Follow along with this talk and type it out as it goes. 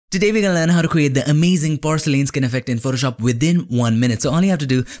Today we're going to learn how to create the amazing porcelain skin effect in Photoshop within 1 minute. So all you have to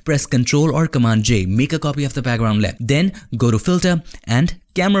do, press Ctrl or Command J, make a copy of the background layer. Then go to Filter and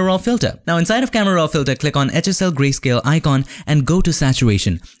Camera Raw Filter. Now inside of Camera Raw Filter, click on HSL Grayscale icon and go to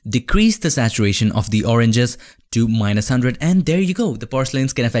Saturation. Decrease the saturation of the oranges to -100 and there you go, the porcelain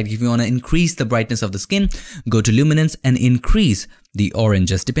skin effect. If you want to increase the brightness of the skin, go to Luminance and increase the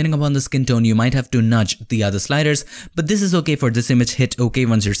oranges. Depending upon the skin tone, you might have to nudge the other sliders, but this is okay for this image. Hit OK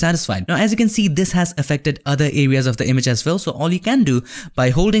once you're satisfied. Now as you can see, this has affected other areas of the image as well. So all you can do, by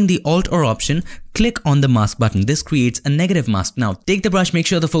holding the Alt or Option, click on the mask button. This creates a negative mask. Now take the brush, make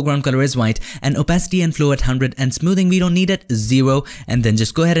sure the foreground color is white and opacity and flow at 100 and smoothing, we don't need it, 0, and then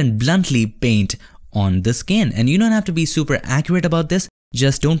just go ahead and bluntly paint on the skin. And you don't have to be super accurate about this,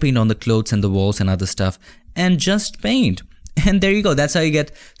 just don't paint on the clothes and the walls and other stuff, and just paint. And there you go, that's how you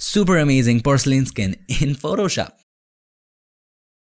get super amazing porcelain skin in Photoshop.